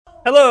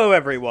Hello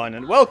everyone,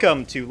 and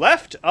welcome to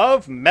Left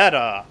of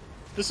Meta!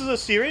 This is a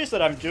series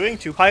that I'm doing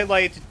to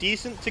highlight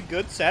decent to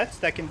good sets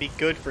that can be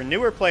good for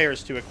newer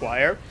players to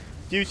acquire,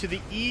 due to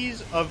the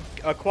ease of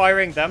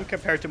acquiring them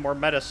compared to more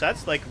meta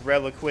sets like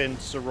Reliquin,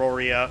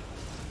 Sororia,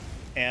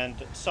 and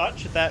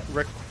such that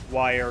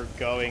require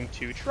going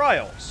to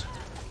trials.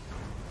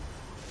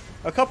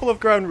 A couple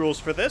of ground rules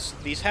for this.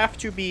 These have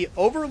to be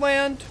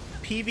overland,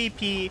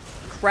 PvP,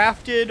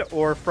 crafted,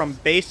 or from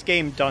base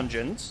game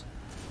dungeons.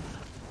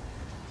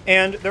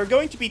 And they're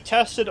going to be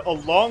tested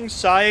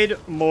alongside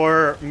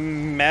more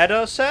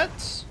meta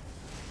sets,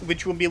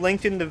 which will be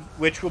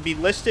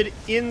listed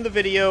in the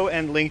video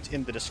and linked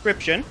in the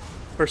description.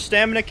 For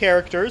stamina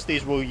characters,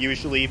 these will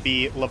usually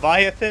be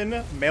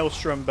Leviathan,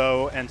 Maelstrom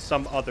Bow, and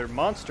some other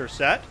monster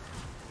set.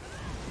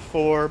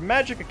 For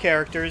Magicka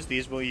characters,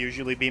 these will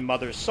usually be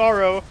Mother's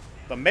Sorrow,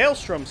 the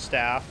Maelstrom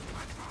Staff,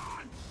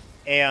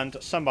 and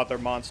some other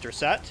monster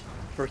set.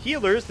 For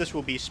healers, this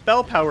will be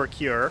Spell Power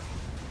Cure,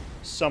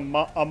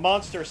 a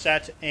monster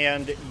set,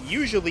 and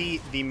usually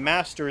the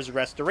Master's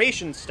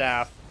Restoration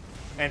Staff.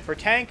 And for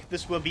tank,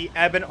 this will be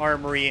Ebon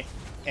Armory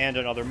and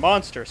another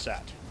monster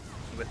set.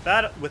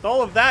 With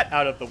all of that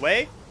out of the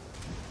way,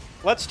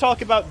 let's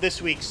talk about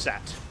this week's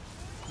set.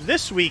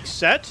 This week's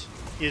set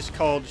is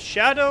called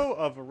Shadow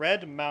of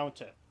Red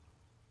Mountain.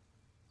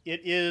 It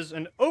is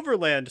an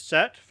overland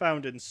set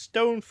found in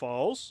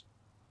Stonefalls,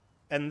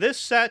 and this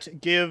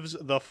set gives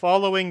the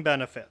following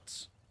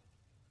benefits.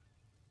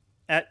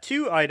 At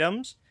 2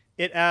 items,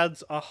 it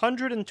adds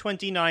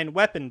 129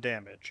 weapon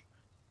damage.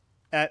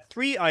 At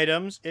 3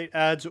 items, it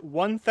adds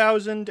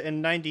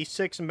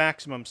 1096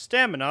 maximum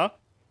stamina.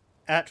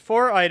 At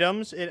 4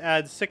 items, it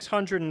adds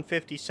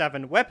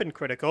 657 weapon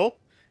critical.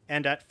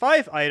 And at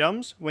 5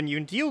 items, when you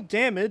deal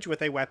damage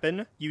with a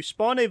weapon, you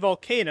spawn a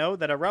volcano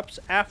that erupts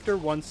after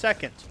 1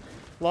 second,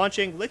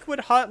 launching liquid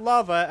hot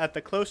lava at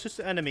the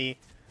closest enemy,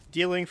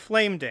 dealing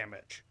flame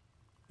damage.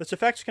 This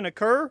effect can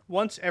occur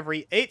once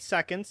every 8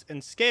 seconds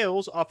and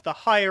scales off the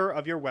higher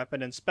of your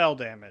weapon and spell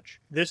damage.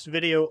 This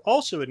video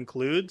also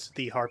includes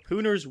the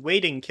Harpooner's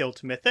Wading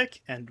Kilt Mythic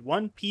and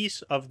 1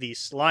 piece of the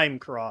Slime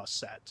Cross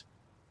set.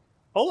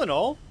 All in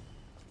all,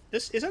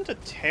 this isn't a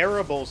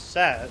terrible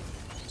set.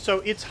 So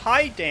it's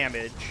high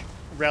damage,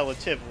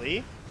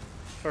 relatively,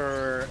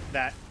 for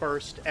that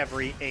burst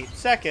every 8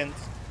 seconds,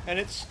 and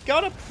it's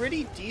got a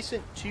pretty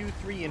decent 2,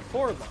 3, and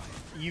 4 line.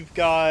 You've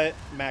got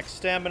max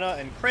stamina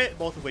and crit,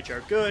 both of which are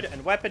good,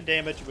 and weapon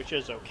damage, which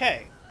is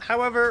okay.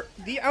 However,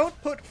 the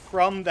output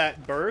from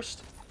that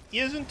burst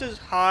isn't as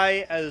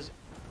high as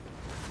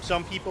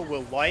some people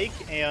will like,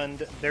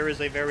 and there is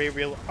a very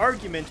real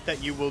argument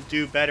that you will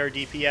do better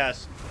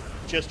DPS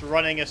just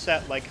running a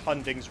set like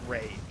Hunding's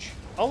Rage.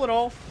 All in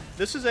all,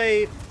 this is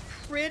a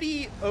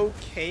pretty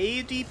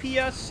okay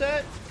DPS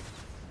set.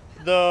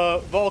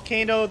 The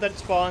volcano that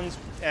spawns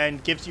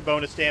and gives you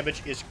bonus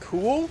damage is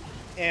cool,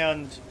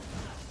 and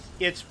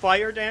it's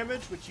fire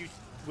damage,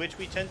 which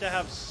we tend to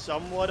have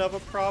somewhat of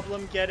a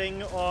problem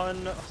getting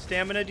on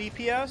stamina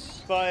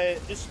DPS.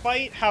 But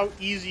despite how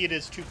easy it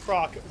is to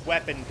proc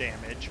weapon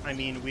damage, I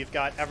mean, we've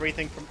got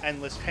everything from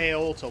Endless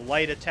Hail to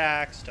light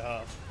attacks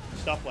to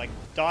stuff like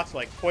dots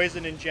like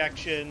Poison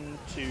Injection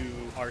to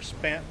our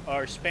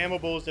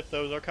spammables if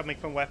those are coming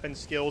from weapon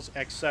skills,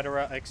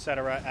 etc.,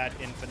 etc. ad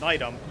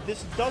infinitum.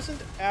 This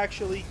doesn't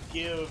actually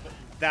give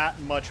that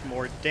much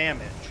more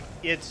damage.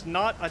 It's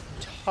not a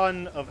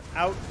ton of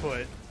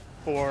output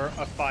for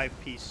a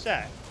 5-piece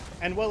set.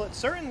 And while it's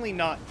certainly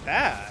not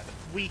bad,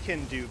 we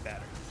can do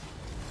better.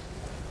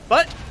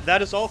 But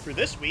that is all for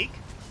this week.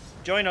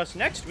 Join us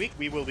next week.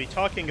 We will be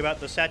talking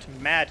about the set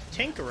Mad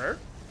Tinkerer.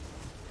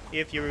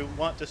 If you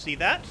want to see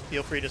that,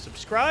 feel free to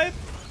subscribe.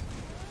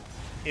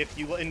 If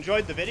you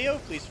enjoyed the video,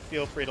 please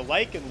feel free to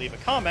like and leave a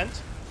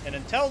comment. And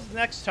until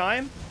next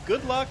time,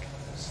 good luck,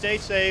 stay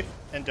safe,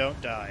 and don't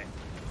die.